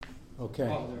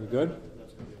Okay, you good?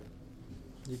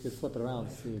 You could flip it around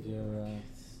and see if you're...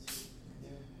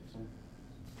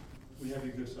 We have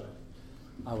your good side.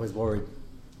 I was worried.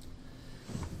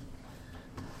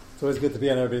 It's always good to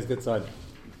be on everybody's good side.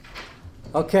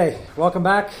 Okay, welcome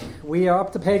back. We are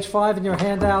up to page 5 in your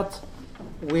handout.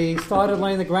 We started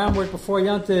laying the groundwork before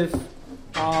Yontiv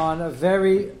on a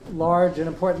very large and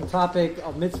important topic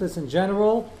of mitzvahs in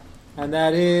general, and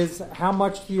that is, how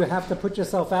much do you have to put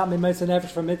yourself out mitzvahs nefesh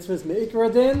for mitzvahs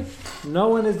me'ikra din? No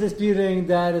one is disputing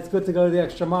that it's good to go the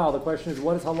extra mile. The question is,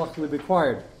 what is halachically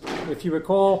required? If you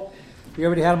recall, we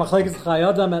already had a machlekes Chai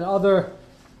Adam and other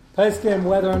Peskim,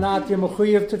 whether or not you're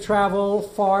mechuyev to travel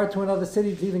far to another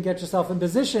city to even get yourself in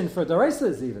position for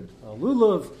Doreisas even.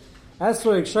 Lulav,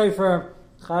 Esrog, Shofar,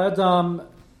 Chai Adam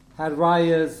had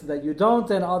rayas that you don't,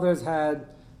 and others had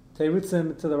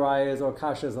teirutzim to the rayas or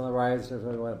kashas on the rayas, if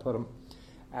you want to put them.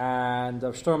 And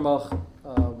Shtormach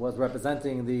was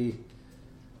representing the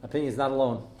opinions, not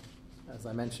alone. As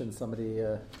I mentioned, somebody,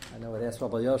 I know it asked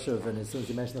Rabbi Yoshev, and as soon as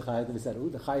he mentioned the Chai Adam, he said,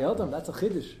 the Chai Adam, that's a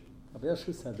chiddush. Rabbi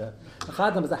Yoshev said that. The Chai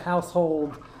Adam is a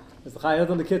household, it's the Chai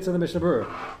Adam, the kids of the Mishnah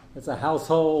Berurah. It's a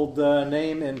household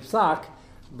name in Psak,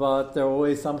 but there are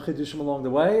always some chiddushim along the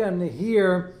way, and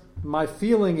here, my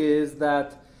feeling is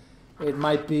that it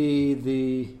might be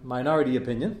the minority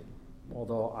opinion,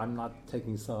 although I'm not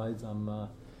taking sides. I'm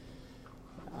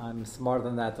smarter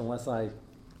than that, unless I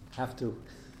have to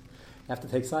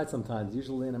take sides sometimes.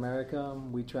 Usually in America,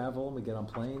 we travel and we get on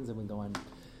planes and we go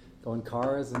in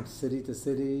cars and city to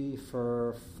city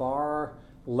for far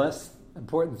less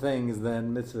important things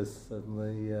than mitzvahs.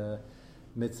 Certainly,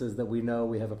 mitzvahs that we know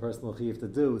we have a personal chiyuv to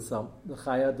do. So the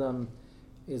Chai Adam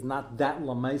is not that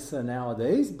lamaisa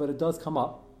nowadays, but it does come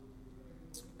up.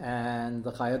 And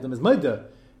the Chai Adam is maida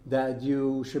that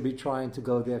you should be trying to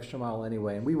go the extra mile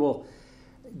anyway. And we will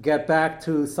get back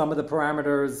to some of the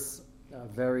parameters,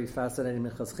 very fascinating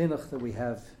Minchas Chinuch that we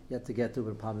have yet to get to,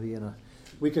 but probably in a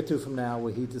week or two from now,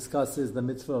 where he discusses the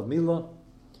mitzvah of Milah,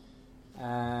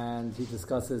 and he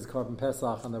discusses Korban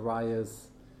Pesach and the rayas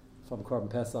from Korban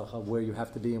Pesach of where you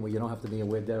have to be and where you don't have to be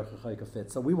and where Derech HaChayka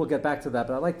fits. So we will get back to that,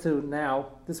 but I'd like to now,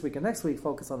 this week and next week,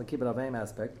 focus on the Kibbud Avim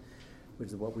aspect, which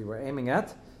is what we were aiming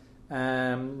at.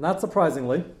 Not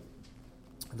surprisingly,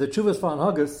 the Tshuvas for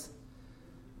Anhagus,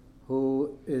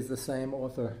 who is the same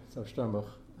author, so Shtormach,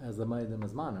 as the Maidim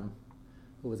Azmanim,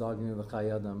 who was arguing the Chai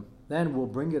Adam, then we'll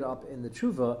bring it up in the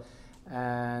Tshuva,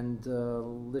 and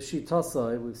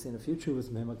L'shitasa, we've seen a few Tshuvas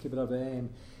from him, Kibbud Avim,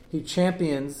 he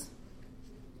champions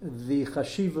the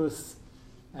chashivus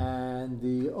and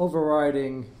the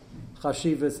overriding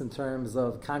chashivus in terms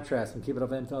of contrast from Kibbud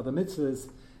Avim to other mitzvahs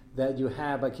that you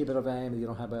have by Kibbud Avim that you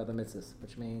don't have by other mitzvahs,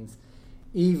 which means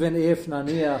even if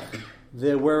naniach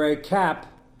there were a cap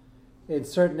in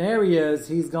certain areas,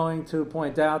 he's going to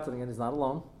point out, and again he's not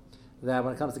alone, that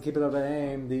when it comes to Kibbud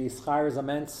Avim, the schar is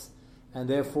immense, and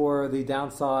therefore the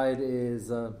downside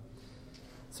is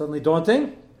certainly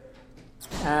daunting.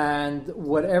 And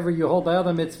whatever you hold by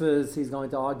other mitzvahs, he's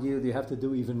going to argue that you have to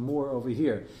do even more over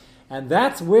here. And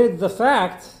that's with the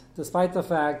fact, despite the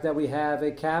fact that we have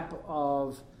a cap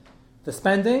of the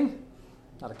spending,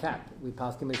 not a cap, we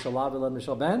paskin Mishalav Elad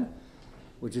Mishal Ben,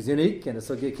 which is unique, and it's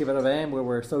so Kibbud Avim, where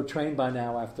we're so trained by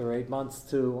now after 8 months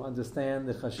to understand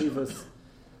the chashivas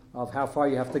of how far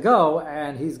you have to go,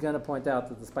 and he's going to point out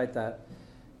that despite that,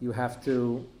 you have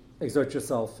to exert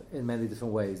yourself in many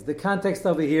different ways. The context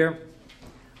over here,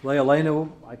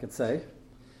 Le'aleinu, I could say,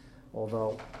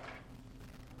 although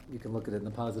you can look at it in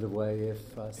a positive way. If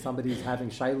somebody's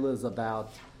having shaylas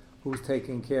about who's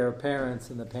taking care of parents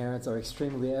and the parents are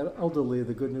extremely elderly,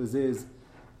 the good news is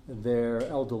they're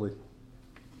elderly.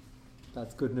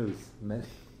 That's good news.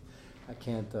 I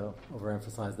can't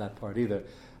overemphasize that part either.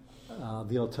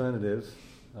 The alternative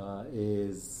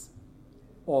is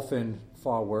often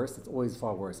far worse. It's always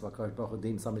far worse.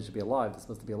 Somebody should be alive. They're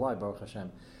supposed to be alive, Baruch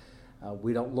Hashem.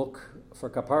 We don't look for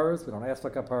kaparas, we don't ask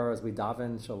for kaparas, we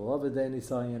daven Shalom Avadei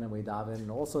Nisayin, and we daven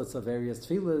all sorts of various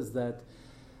tefillas that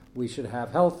we should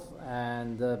have health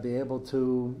and be able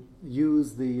to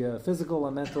use the physical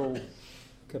and mental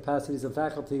capacities and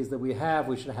faculties that we have.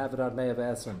 We should have it on May of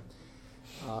Esrim.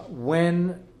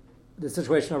 When the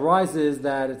situation arises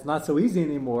that it's not so easy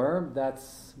anymore,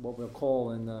 that's what we'll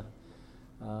call in the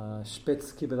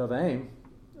Spitz Kibbud Avim,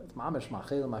 Mamish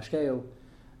Machil Mashkeu.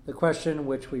 The question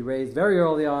which we raised very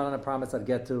early on, and I promise I'd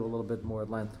get to a little bit more at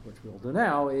length, which we'll do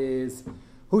now, is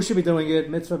who should be doing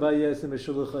it? Mitzvah b'yes and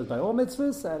b'shuluchas by all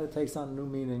mitzvahs, and it takes on a new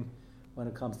meaning when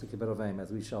it comes to Kibbud Avim,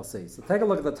 as we shall see. So take a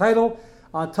look at the title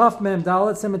on Taf Mem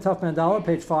Dalet, Siman Taf Mem Dalet,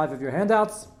 page 5 of your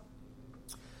handouts.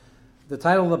 the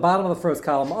title of the bottom of the first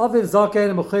column, Aviv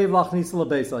Zaken Mechayiv Lachnis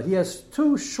Lebeisa. He has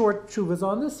two short tshuvas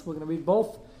on this. We're going to read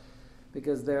both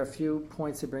because there are a few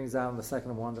points he brings out in the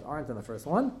second one that aren't in the first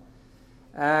one.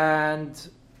 And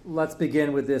let's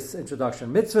begin with this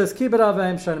introduction. Mitzvahs Kibbud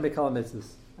Avim Shana Mikala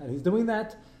Mitzvahs. And he's doing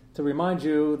that to remind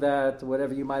you that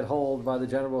whatever you might hold by the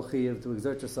general chiyuv to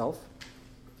exert yourself,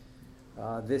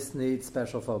 this needs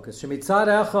special focus. Shemitzad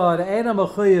echad ena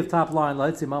mechayiv, top line,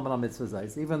 la'etzim mammon on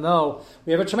mitzvahs. Even though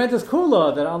we have a tremendous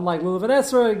kula that, unlike Lulav and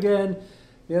Esra, again,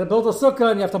 you have to build a sukkah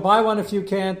and you have to buy one if you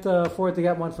can't afford to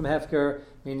get one from Hefker,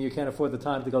 meaning you can't afford the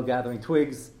time to go gathering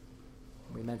twigs.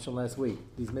 We mentioned last week,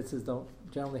 these mitzvahs don't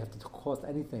generally have to cost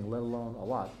anything, let alone a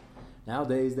lot.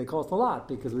 Nowadays, they cost a lot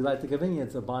because we like the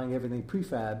convenience of buying everything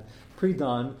prefab,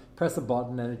 pre-done, press a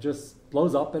button, and it just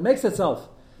blows up and makes itself.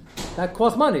 That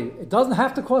costs money. It doesn't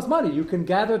have to cost money. You can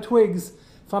gather twigs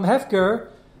from Hefker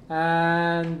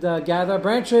and gather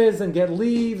branches and get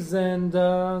leaves, and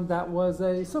that was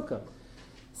a sukkah.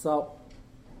 So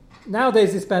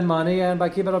nowadays you spend money, and by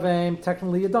Kibbud Avim,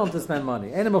 technically you don't spend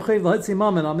money.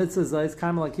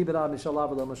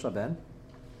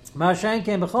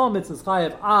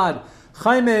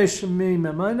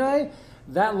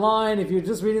 That line, if you're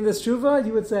just reading this tshuva,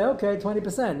 you would say, okay,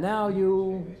 20%. Now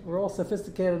we're all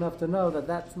sophisticated enough to know that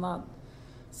that's not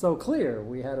so clear.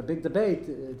 We had a big debate.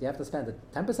 Do you have to spend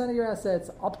 10% of your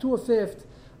assets, up to a fifth,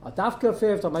 a dafka a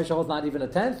fifth, or Meshachol not even a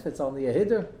tenth, it's only a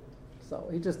hiddur. So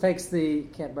he just takes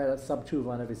can't write a sub-tshuva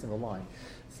on every single line.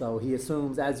 So he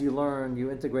assumes as you learn, you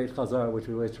integrate chazar, which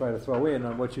we always try to throw in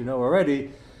on what you know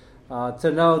already,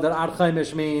 to know that ad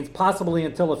chaimish means possibly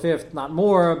until a fifth, not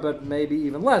more, but maybe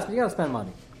even less, but you got to spend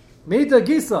money. Mida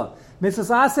gisa, mitzvahs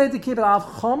aseh to keep it av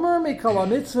chomer mikol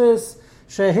mitzvahs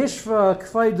shehishva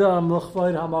kvaydam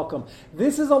l'chvayd hamakom.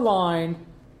 This is a line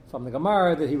from the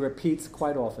Gemara that he repeats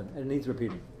quite often, and it needs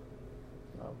repeating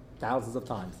thousands of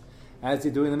times. As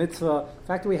you're doing the mitzvah, the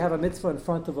fact that we have a mitzvah in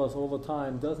front of us all the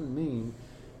time doesn't mean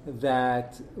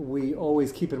that we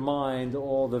always keep in mind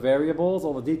all the variables,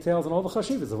 all the details, and all the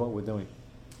chashivas of what we're doing.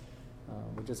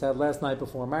 We just had last night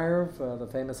before Ma'ariv, the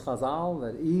famous Chazal,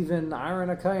 that even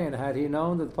Aaron HaKohen, had he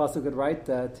known that the pasuk could write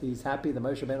that he's happy that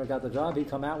Moshe Rabbeinu got the job, he'd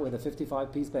come out with a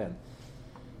 55-piece band.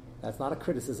 That's not a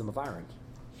criticism of Aaron.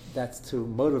 That's to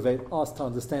motivate us to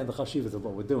understand the chashivas of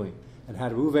what we're doing. And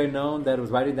had Reuven known that it was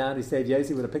writing down, he saved Yossi,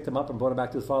 he would have picked him up and brought him back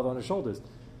to his father on his shoulders.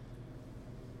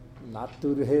 Not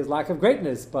due to his lack of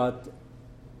greatness, but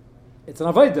it's an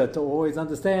avodah to always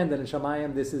understand that in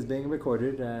Shamayim this is being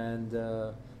recorded,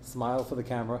 and smile for the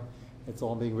camera, it's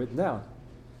all being written down.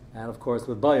 And of course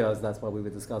with bayaz, that's why we were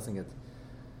discussing it.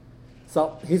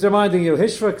 So he's reminding you,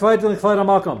 Hishra Kvaydin Kvayda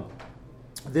Makom.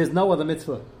 There's no other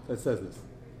mitzvah that says this.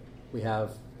 We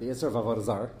have the Isra of Avodah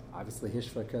Zarah, obviously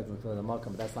Hishra Kvaydin Kvayda Makom,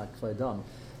 but that's not Kvaydam.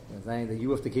 Saying that you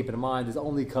have to keep in mind is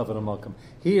only covered on Malkum.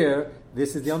 Here,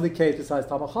 this is the only case besides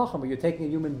Talmud Chacham where you're taking a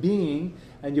human being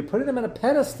and you're putting them on a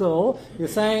pedestal. You're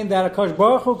saying that Akash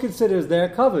Baruch Hu considers their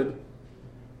covered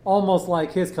almost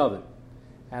like his covered.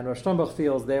 And Rosh Hashanah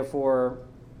feels, therefore,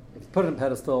 if you put it on a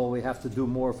pedestal, we have to do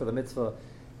more for the mitzvah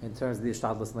in terms of the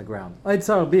ishtadlus on the ground.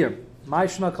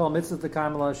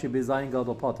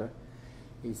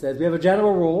 He says we have a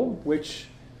general rule, which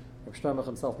Rosh Hashanah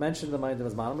himself mentioned in the mind of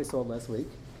his man, we saw it last week,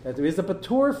 that there is a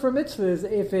patur for mitzvahs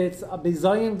if it's a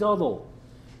bizayin gadol.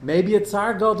 Maybe a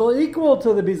tsar gadol equal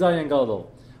to the bizayin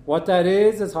gadol. What that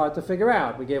is hard to figure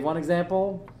out. We gave one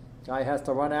example. Guy has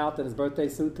to run out in his birthday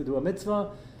suit to do a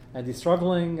mitzvah, and he's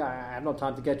struggling. I have no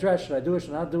time to get dressed. Should I do it?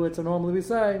 Should I not do it? So normally we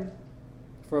say,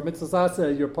 for a mitzvah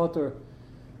sasa, you're patur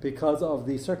because of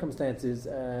the circumstances,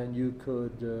 and you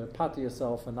could patur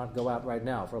yourself and not go out right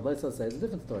now. For a mitzvah say, it's a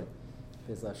different story.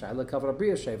 There's a Shaila Kavra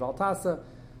Bria, Shev Al Tasa,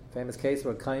 famous case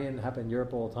where a Kayin happened in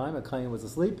Europe all the time. A Kayin was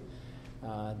asleep.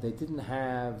 They didn't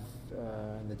have,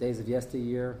 in the days of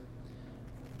yesteryear,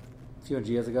 a few hundred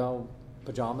years ago,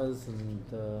 pajamas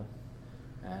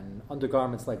and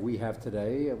undergarments like we have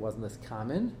today. It wasn't as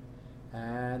common.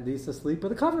 And they used to sleep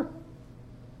with a cover.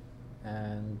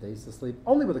 And they used to sleep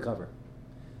only with a cover.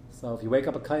 So if you wake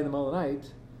up a Kayin in the middle of the night,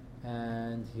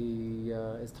 and he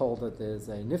is told that there's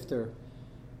a nifter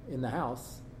in the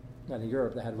house, and in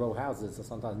Europe they had row houses, so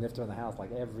sometimes nifter in the house,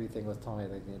 like everything was telling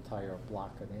me, like the entire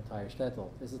block or the entire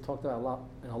shtetl. This is talked about a lot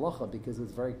in halacha because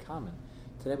it's very common.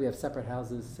 Today we have separate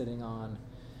houses sitting on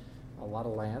a lot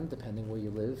of land, depending where you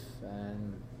live,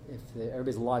 and if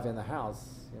everybody's alive in the house,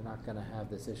 you're not going to have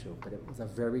this issue. But it was a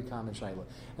very common shayla.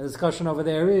 And the discussion over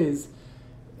there is,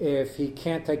 if he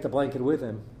can't take the blanket with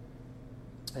him,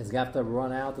 he's got to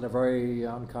run out in a very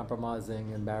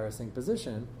uncompromising, embarrassing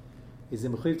position. He's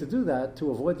in mechuyev to do that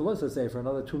to avoid the loser, say, for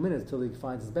another 2 minutes till he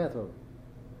finds his bathrobe.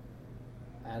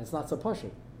 And it's not so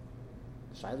pashut.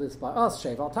 Shailis by us,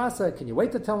 Shev al Tasa, can you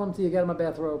wait to tell him till you get him a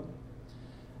bathrobe?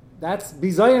 That's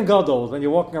bizayin gadol, when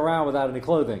you're walking around without any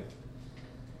clothing.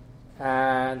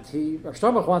 And Rav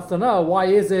Shlomo wants to know, why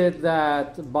is it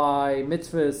that by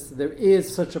mitzvahs there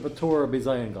is such a Batur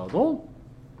bizayin gadol?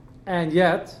 And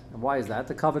yet, and why is that?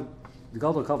 The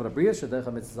gadol covered a bria,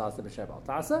 shedecha mitzvah b'shev al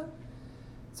Tasa.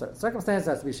 Certain circumstance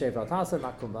has to be Shev al Tasa,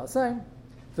 not kum ba'aseh.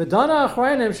 V'dana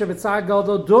achreinim shebitzar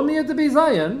gadol dumiyat the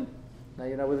bizayin. Now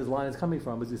you know where this line is coming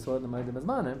from, as you saw in the Maidim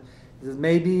Azmanim. It says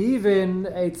maybe even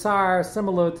a tsar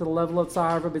similar to the level of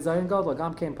tsar of a bizayin gadol.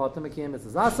 Gam came potem akim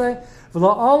mitzvah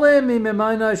v'lo olim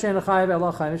mimayna shein chayiv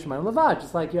ela chayiv shemaim levad.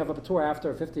 Just like you have a patur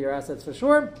after 50-year assets for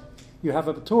sure, you have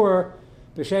a patur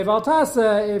b'shev al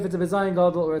tasa if it's a bizayin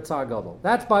gadol or a tsar gadol.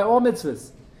 That's by all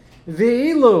mitzvahs.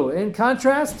 V'ilu, in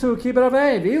contrast to kibbut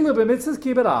avei, v'ilu b'mitzvahs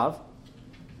kibbut av,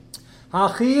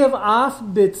 hachiv af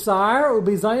b'tzar u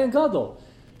bizayin gadol.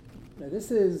 Now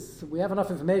we have enough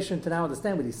information to now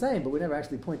understand what he's saying, but we never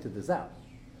actually pointed this out.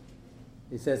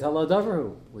 He says, hello,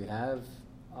 Davarhu. We have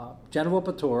general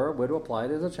patur, where to apply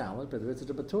it as a challenge, but it's a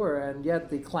patur, and yet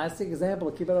the classic example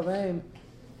of kibbut avim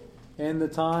in the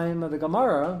time of the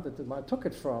Gemara, that the Gemara took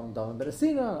it from Davan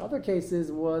Beresina, other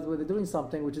cases, was where they're doing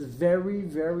something which is very,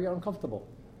 very uncomfortable.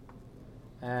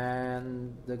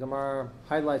 And the Gemara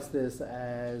highlights this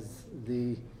as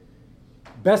the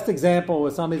best example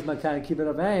was somebody's makan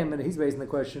kibbut avim, and he's raising the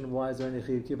question: why is there any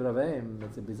kibbut avim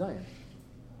that's in bizayin?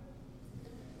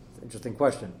 It's an interesting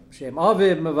question. Shem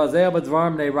aviv mevazeh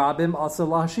b'dvarim nei rabim asel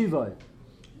lahashivai.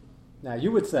 Now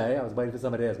you would say, I was waiting for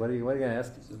somebody to ask. What are you going to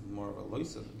ask? This is more of a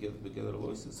loisa, together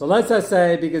loisa. So let's just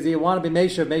say because you want to be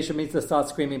meishav, meishav means to start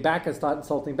screaming back and start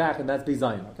insulting back, and that's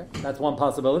bizayin. Okay, that's one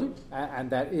possibility, and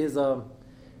that is that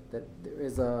there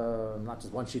is not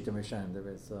just one sheet of Rishonim. There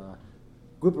is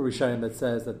group of Rishonim that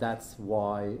says that that's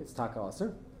why it's taka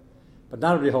aser. But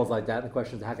not everybody holds like that. The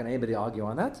question is, how can anybody argue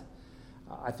on that?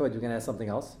 I thought you were going to ask something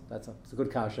else. It's a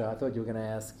good kasha. I thought you were going to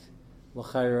ask,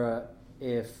 l'chayra,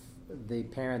 if the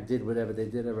parent did whatever they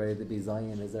did already, the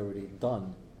bizayin is already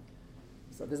done.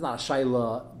 So there's not a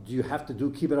shayla, do you have to do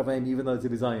kibbut avim even though it's a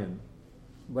bizayin?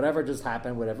 Whatever just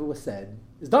happened, whatever was said,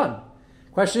 is done.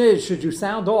 Question is, should you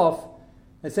sound off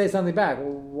and say something back?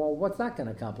 Well, what's that going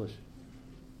to accomplish?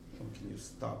 Can you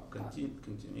stop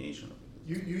continuation of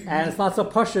it? And it's not so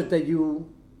pashut that you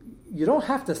don't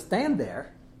have to stand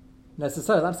there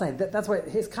necessarily. I'm saying that's why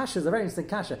his kasha is a very interesting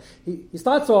kasha. He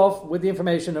starts off with the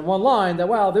information in one line that,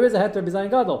 well, there is a heter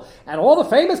bizayin gadol, and all the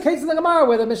famous cases in the Gemara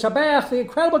where the mishabech, the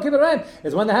incredible kibbut avim,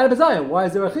 is when they had a bizayin. Why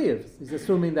is there a chiyuv? He's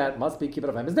assuming that must be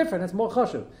kibbut avim is different. It's more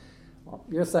chashuv. Well,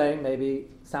 you're saying maybe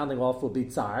sounding off will be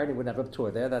tsar, and he wouldn't have a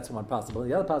tour there. That's one possibility.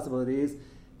 The other possibility is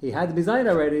he had the bizayin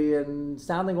already, and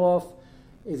sounding off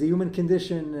is a human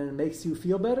condition and it makes you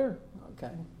feel better.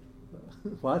 Okay.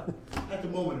 What? At the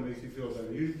moment, it makes you feel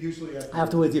better. Usually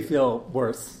afterwards, you feel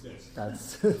worse. Yes.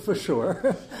 That's for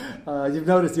sure. You've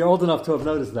noticed. You're old enough to have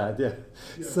noticed that. Yeah.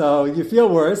 So you feel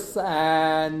worse,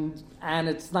 and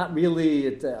it's not really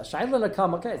a shayla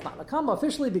nakam. Okay, it's not nakam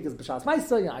officially because b'shas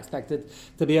ma'isa, you're not expected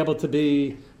to be able to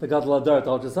be the gadol adar to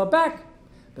hold yourself back,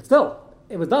 but still,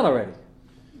 it was done already.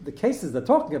 The cases they're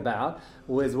talking about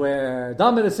was where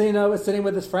Davan Beresina was sitting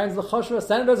with his friends, the Choshva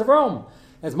senators of Rome.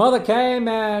 His mother came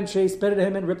and she spit at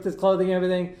him and ripped his clothing and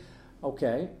everything.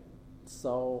 Okay,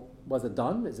 so was it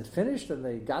done? Is it finished? And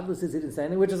the godless is he didn't say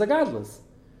anything, which is a godless?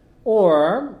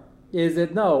 Or is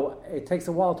it no? It takes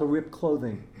a while to rip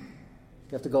clothing.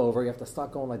 You have to go over. You have to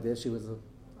start going like this. She was an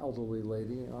elderly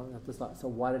lady. You have to start. So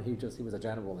why did he just? He was a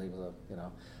general. He was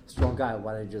a strong guy.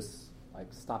 Why did he just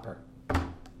stop her?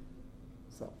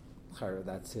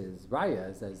 That's his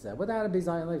raya. Says without a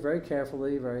bizayin, very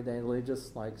carefully, very daintily,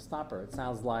 just stop her. It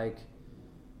sounds like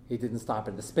he didn't stop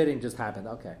it. The spitting just happened.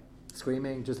 Okay,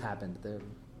 screaming just happened. The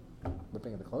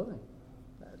ripping of the clothing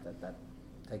that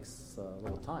takes a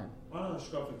little time. On a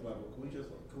shkafic level,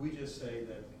 can we just say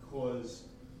that because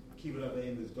kibbut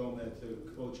avim is domed to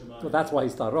kvod shemayim? Well, that's why he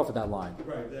started off with that line.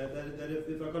 Right. That if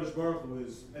HaKadosh Baruch Hu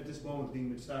is at this moment being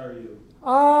mitzvah you.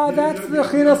 That's the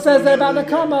Chino says that about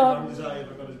Nakama.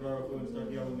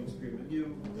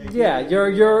 Yeah,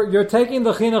 you're taking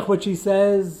the chinuch which he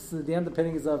says the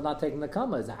underpinnings of not taking the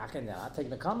kama is how can you not take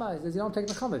the kama? He says you don't take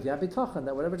the kama if you have bitachon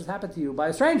that whatever just happened to you by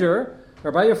a stranger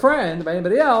or by your friend, by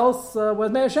anybody else,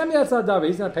 was Me'er Shem Yatzad Davar.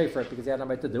 He's going to pay for it because he had no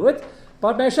right to do it.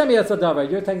 But Me'er Shem Yatzad Davar,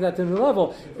 you're taking that to a new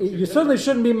level. You certainly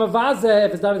shouldn't be mavazeh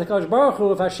if it's Davar HaKadosh Baruch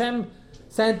Hu. If Hashem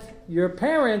sent your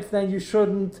parents, then you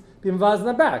shouldn't be mavazeh in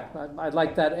the back. I'd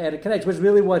like that added connection, which is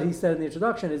really what he said in the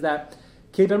introduction, is that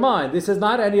keep in mind, this is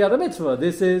not any other mitzvah.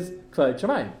 This is kvod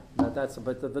shemayim.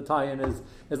 But the tie-in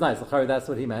is nice. That's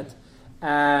what he meant.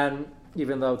 And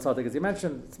even though tzaddik, as you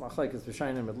mentioned, it's machlekes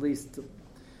v'shainim, at least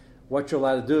what you're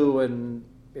allowed to do, and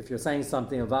if you're saying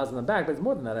something and vaz in the back, but it's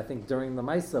more than that. I think during the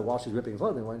Maisa, while she's ripping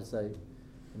clothing, why don't you say,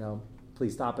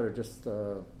 please stop it, or just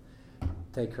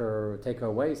take her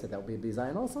away? So that would be a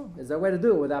bizayin also. Is there a way to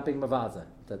do it without being mavaza,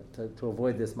 to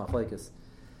avoid this machlekes?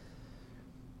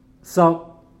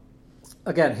 So,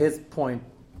 again, his point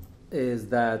is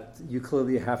that you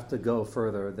clearly have to go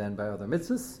further than by other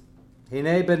mitzvahs. Hine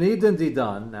benidin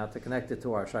didan, now to connect it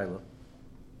to our shayla.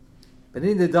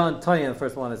 Benidin didan tayin, the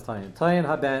first one is tayin. Tayin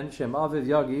haben, shem aviv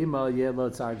yagi ima yelo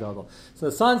tzar gadol. So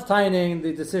the son's tayining,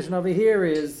 the decision over here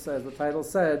is, as the title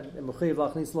said,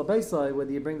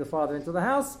 whether you bring the father into the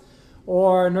house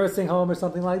or a nursing home or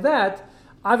something like that.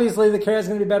 Obviously the care is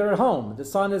going to be better at home. The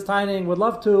son is tayining, would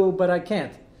love to, but I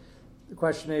can't. The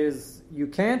question is, you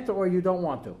can't or you don't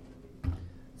want to.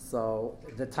 So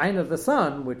the tayin of the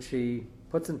son, which he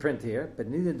puts in print here, but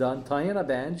neither done tayin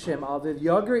aben shem aviv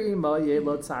yager ima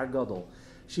yelo tzar gadol.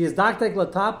 She is daktek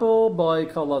latapel by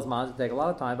kolazman. Take a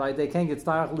lot of time. But they can't get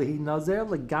starach lihi nazer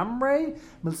legamre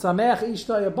milsamech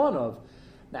ishta yabanov.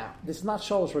 Now this is not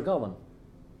shalosh regalim.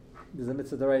 There's a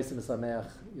mitzvah dereis milsamech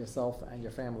yourself and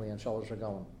your family and shalosh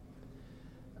regalim.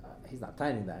 He's not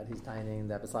tining that. He's tining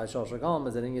that besides shalosh regalim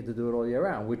is letting you to do it all year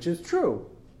round, which is true.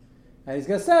 And he's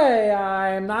going to say,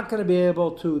 I'm not going to be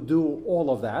able to do all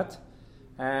of that,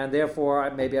 and therefore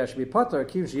maybe I should be pater.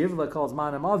 Kim sheyivla calls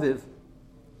manim aviv,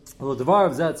 l'dvar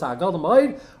zeh tzar gadol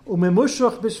ma'id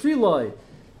u'memushuch b'shviloi,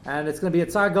 and it's going to be a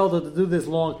tzar gadol to do this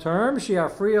long term.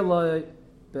 She'afriya loy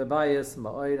bebayis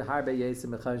ma'id harbe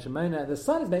yesim mechayim shemena. The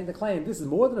son is making the claim this is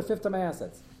more than a fifth of my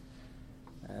assets.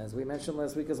 As we mentioned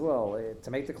last week as well,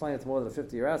 to make the claim it's more than a fifth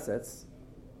of your assets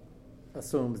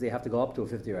assumes they have to go up to a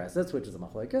 50-year assets, which is a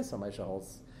machlekes. So Maisha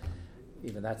holds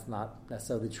even that's not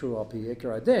necessarily true al pi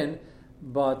ikar adin.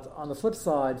 But on the flip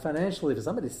side, financially, for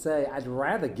somebody to say, I'd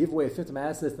rather give away a fifth of my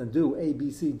assets than do A,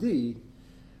 B, C, D,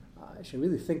 I should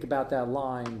really think about that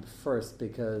line first,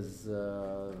 because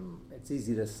it's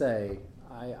easy to say.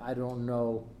 I don't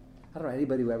know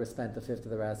anybody who ever spent a fifth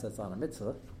of their assets on a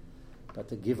mitzvah, but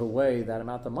to give away that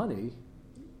amount of money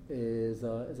is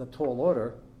a tall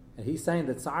order. And he's saying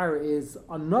that tsar is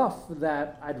enough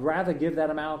that I'd rather give that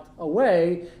amount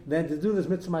away than to do this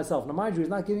mitzvah myself. Now, mind you, he's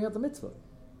not giving up the mitzvah.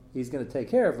 He's going to take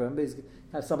care of him, but he's going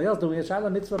to have somebody else doing a shayla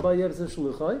mitzvah by Yevs and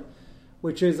Shluchai,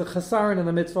 which is a chasaron in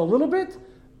the mitzvah a little bit,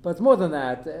 but it's more than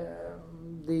that.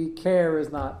 The care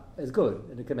is not as good,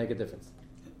 and it can make a difference.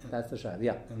 That's the shayla,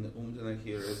 yeah. And the umdana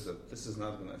here is that this is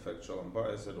not going to affect Shalom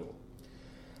Bayis at all.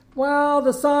 Well,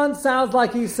 the son sounds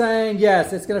like he's saying,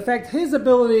 yes, it's going to affect his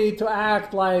ability to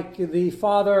act like the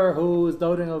father who's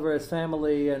doting over his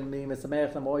family and being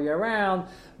misamech them all year round,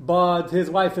 but his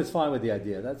wife is fine with the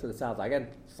idea. That's what it sounds like. And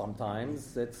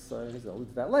sometimes it's, he's going to allude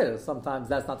to that later, sometimes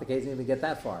that's not the case, he didn't even get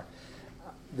that far.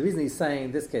 The reason he's saying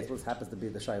in this case, what happens to be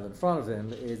the shayla in front of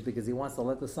him, is because he wants to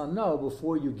let the son know,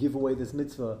 before you give away this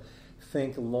mitzvah,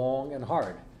 think long and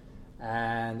hard.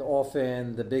 And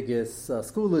often the biggest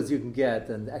schoolers you can get,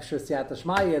 and extra siyata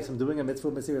shmayet from doing a mitzvah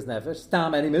mesiras nefesh,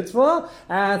 stam any mitzvah,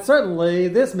 and certainly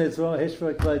this mitzvah,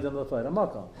 hishra kleidim l'fayda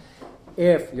makom.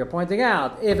 If you're pointing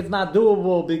out, if it's not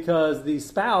doable because the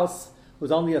spouse,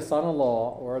 who's only a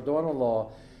son-in-law or a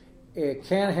daughter-in-law, it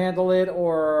can't handle it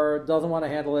or doesn't want to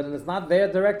handle it, and it's not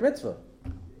their direct mitzvah.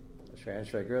 The shver and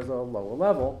shreger is a lower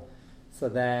level, so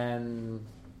then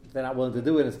if they're not willing to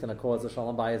do it, it's going to cause a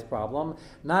shalom bayis problem.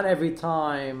 Not every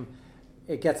time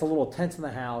it gets a little tense in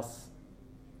the house,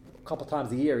 a couple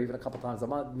times a year, even a couple times a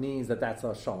month, means that that's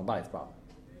a shalom bayis problem.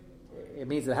 It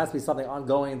means it has to be something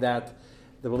ongoing that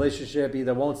the relationship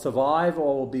either won't survive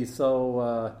or will be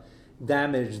so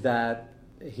damaged that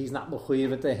he's not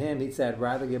mechuyev to him. He'd say, I'd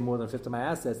rather give more than 50 of my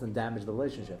assets than damage the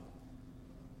relationship.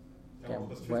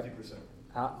 Almost 50%.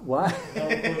 What?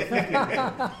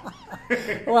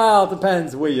 Well, it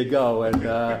depends where you go, and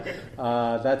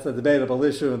that's a debatable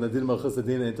issue, and the din malchus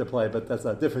adina interplay. But that's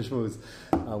a different shmooze,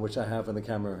 which I have when the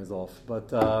camera is off. But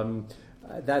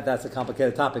that's a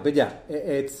complicated topic. But yeah,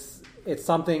 it's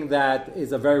something that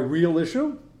is a very real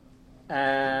issue,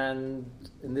 and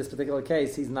in this particular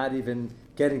case, he's not even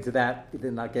getting to that. He's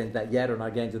not getting to that yet, or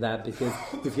not getting to that because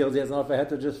he feels he has enough ahead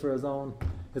just for his own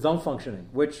functioning,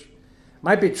 which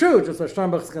might be true, just that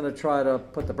Sternbuch is going to try to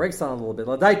put the brakes on a little bit.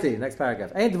 Ladaiti, next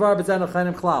paragraph. Ein dvar b'zeh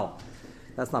chenim klal.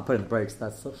 That's not putting the brakes.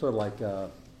 That's sort of like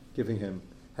giving him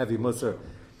heavy musar.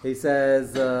 He says,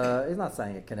 he's not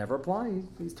saying it can never apply.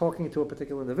 He's talking to a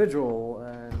particular individual,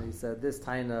 and he said, this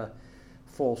taina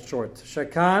falls short.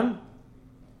 Shekan,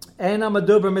 ein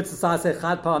amadur b'mitzvah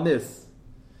chad pa'amis.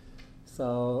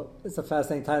 So it's a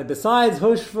fascinating time. Besides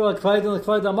Hushva, Kvaidin,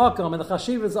 Kvaidin Makom, and the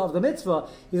Chashivas of the mitzvah,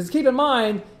 he says, keep in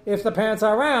mind, if the parents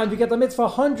are around, you get the mitzvah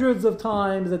hundreds of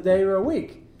times a day or a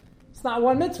week. It's not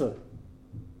one mitzvah.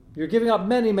 You're giving up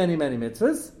many, many, many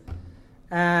mitzvahs.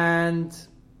 And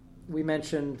we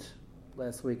mentioned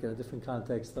last week in a different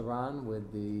context the Ran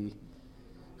with the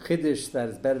Chiddush that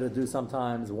it's better to do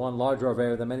sometimes one larger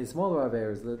Aveir than many smaller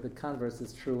Aveirs. The converse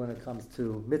is true when it comes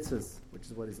to mitzvahs, which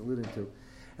is what he's alluding to.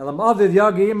 He quoted it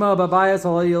in the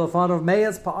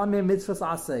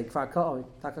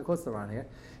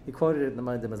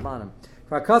Moedim Azmanim.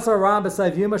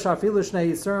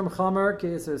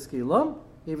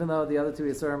 Even though the other two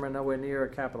Yisurim are nowhere near a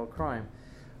capital crime.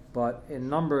 But in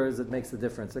numbers, it makes a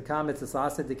difference. To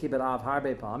keep it off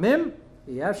harbe pa'amim.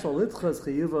 You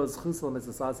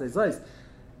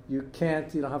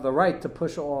don't have the right to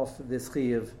push off this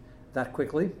chiyuv that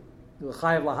quickly. That's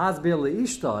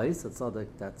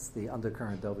the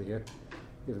undercurrent over here,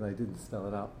 even though I didn't spell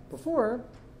it out before.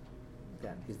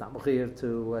 Again, he's not mechiyev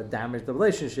to damage the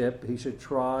relationship. He should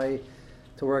try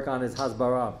to work on his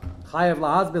hasbara. Chayav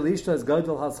lahasbil ishta is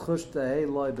godel haschush tehei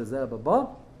loy bezeh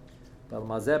baba. Bel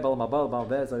mazeh bel mabal bel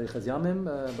vez arichas yamim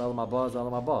bel mabal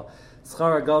zal mabal.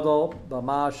 Schar godel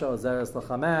b'masha ozeres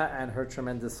lachameh, and her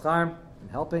tremendous schar in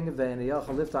helping ve'niyach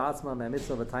lifta atzma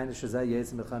me'mitzvah v'tayna shezeh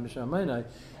yesim b'chamish ha'amonai.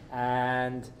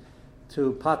 And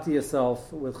to pati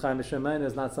yourself with Chaim Shemayna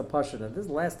is not so pashut. And this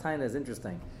last time is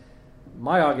interesting.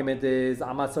 My argument is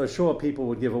I'm not so sure people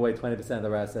would give away 20% of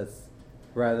their assets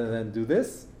rather than do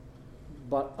this.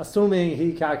 But assuming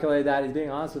he calculated that, he's being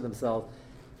honest with himself.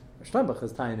 Steinbach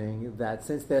is timing that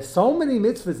since there's so many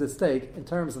mitzvahs at stake in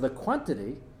terms of the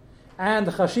quantity and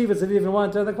the chashivas of even one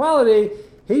in terms of the quality,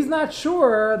 he's not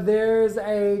sure there's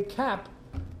a cap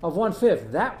of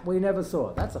 1/5. That we never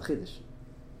saw. That's a chiddush.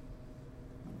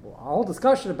 A whole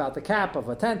discussion about the cap of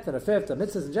 1/10 and 1/5 of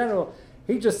mitzvahs in general,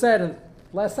 he just said in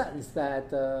last sentence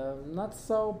that not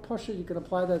so pushy, you can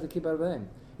apply that to Kibbutz Avim.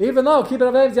 Even though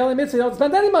Kibbutz Avim is the only mitzvah you don't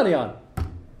spend any money on.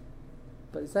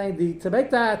 But he's saying to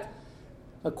make that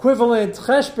equivalent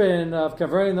cheshbon of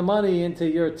converting the money into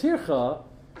your tircha,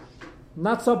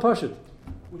 not so pushy.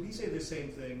 Would he say the same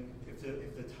thing if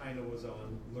the taina was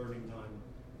on learning time?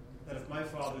 That if my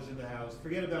father's in the house,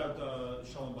 forget about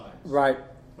Shalom Bayis. Right.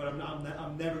 But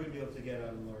I'm never going to be able to get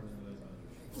out and learn.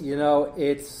 You know,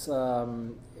 it's a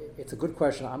good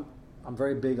question. I'm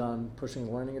very big on pushing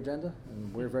the learning agenda,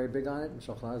 and we're very big on it, and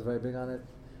Shulchan Aruch is very big on it.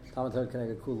 Talmud Torah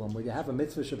Keneged Kulam. When you have a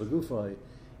mitzvah shebagufay,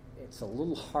 it's a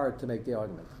little hard to make the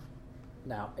argument.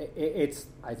 Now, it's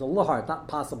a little hard, not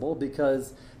possible,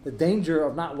 because the danger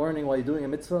of not learning while you're doing a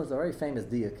mitzvah is a very famous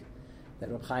diuk that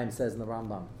Reb Chaim says in the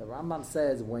Rambam. The Rambam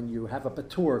says when you have a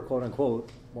patur, quote unquote,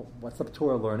 what's the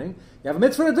patur learning? You have a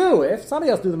mitzvah to do. If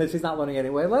somebody else do the mitzvah, he's not learning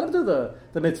anyway, let him do the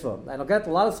mitzvah. And he'll get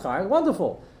a lot of schar.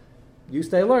 Wonderful. You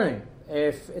stay learning.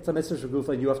 If it's a mitzvah shagufa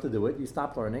and you have to do it, you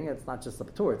stop learning. It's not just a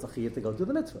patur, it's a chiyuv to go do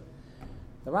the mitzvah.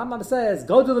 The Rambam says,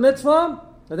 go do the mitzvah,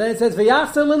 and then it says,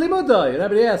 v'yasel l'limuda.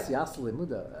 Everybody asks, yasel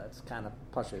l'limuda. That's kind of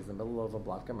pasha. It's in the middle of a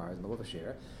block gemara, in the middle of a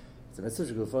shir. It's a mitzvah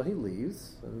shagufa, he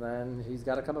leaves, and then he's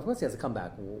got to come, of course he has to come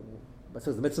back. But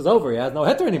since the mitzvah's over, he has no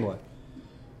heter anymore.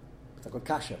 It's a good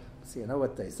kasha. So you know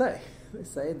what they say. They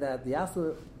say that the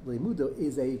yasel l'limuda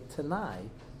is a tanai,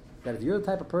 that if you're the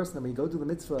type of person that when you go do the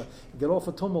mitzvah, you get off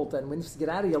a tumult, and when you get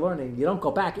out of your learning, you don't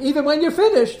go back, even when you're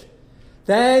finished,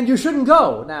 then you shouldn't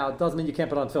go. Now, it doesn't mean you can't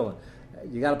put on tefillin.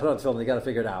 You got to put on tefillin, you got to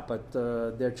figure it out. But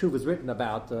their tshuva is written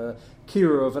about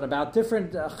kiruv and about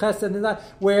different chesed and that,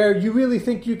 where you really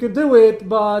think you could do it,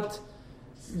 but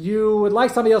you would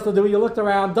like somebody else to do it. You looked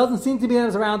around, doesn't seem to be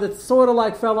anyone around. It sort of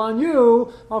like fell on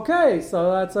you. Okay,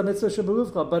 so that's a mitzvah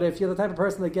shabuvka. But if you're the type of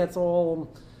person that gets all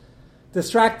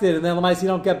distracted and then you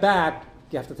don't get back,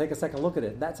 you have to take a second look at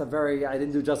it. That's I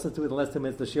didn't do justice to it in the last 2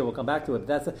 minutes this year. We'll come back to it.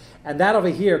 And that over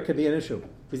here could be an issue.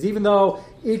 Because even though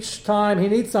each time he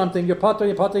needs something, you're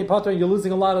puttering, you're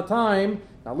losing a lot of time.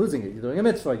 Not losing it. You're doing a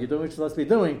mitzvah. You're doing what you're supposed to be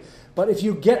doing. But if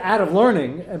you get out of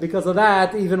learning, and because of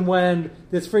that, even when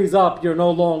this frees up, you're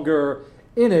no longer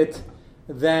in it,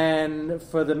 then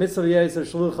for the mitzvah yeser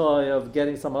shluchai of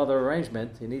getting some other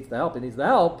arrangement, he needs the help,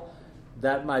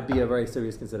 that might be a very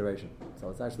serious consideration. So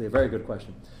it's actually a very good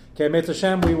question. Okay, Mitzvah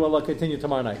Hashem, we will continue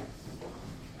tomorrow night.